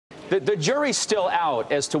The jury's still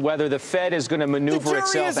out as to whether the Fed is going to maneuver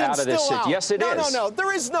itself out of this. Yes, it is. No.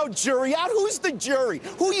 There is no jury out. Who's the jury?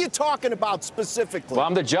 Who are you talking about specifically? Well,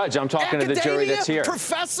 I'm the judge. I'm talking to the jury that's here.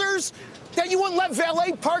 Professors? That you wouldn't let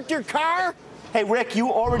valet park your car? Hey, Rick, you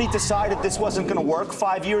already decided this wasn't going to work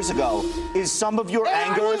 5 years ago. Is some of your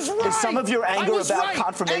anger about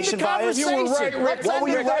confirmation bias? You were right, Rick. What were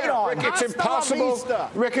you right on? Rick, it's impossible.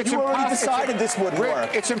 Rick, it's you already decided this would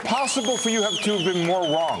work. It's impossible for you to have been more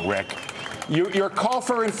wrong, Rick. Your call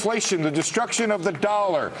for inflation, the destruction of the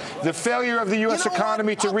dollar, the failure of the U.S.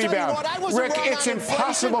 economy to rebound. Rick, it's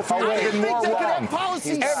impossible for you to have been more wrong.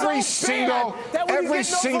 Every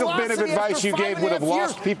single bit of advice you gave would have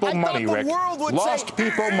lost people money, Rick. Lost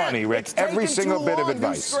people money, Rick. Every single bit of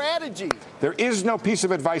advice. There is no piece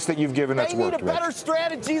of advice that you've given that's worked, Rick. They need a better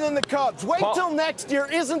strategy than the Cubs. Wait till next year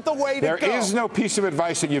isn't the way to go. There is no piece of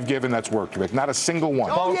advice that you've given that's worked, Rick. Not a single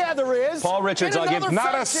one. Oh, yeah, there is. Paul Richards, I'll give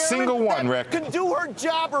not a single one, Rick. Can do her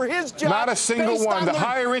job or his job. Not a single one. The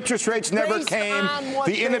higher interest rates never came.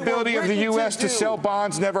 The inability of the U.S. to sell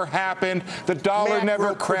bonds never happened. The dollar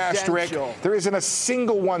never crashed, Rick. There isn't a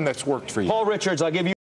single one that's worked for you. Paul Richards, I'll give you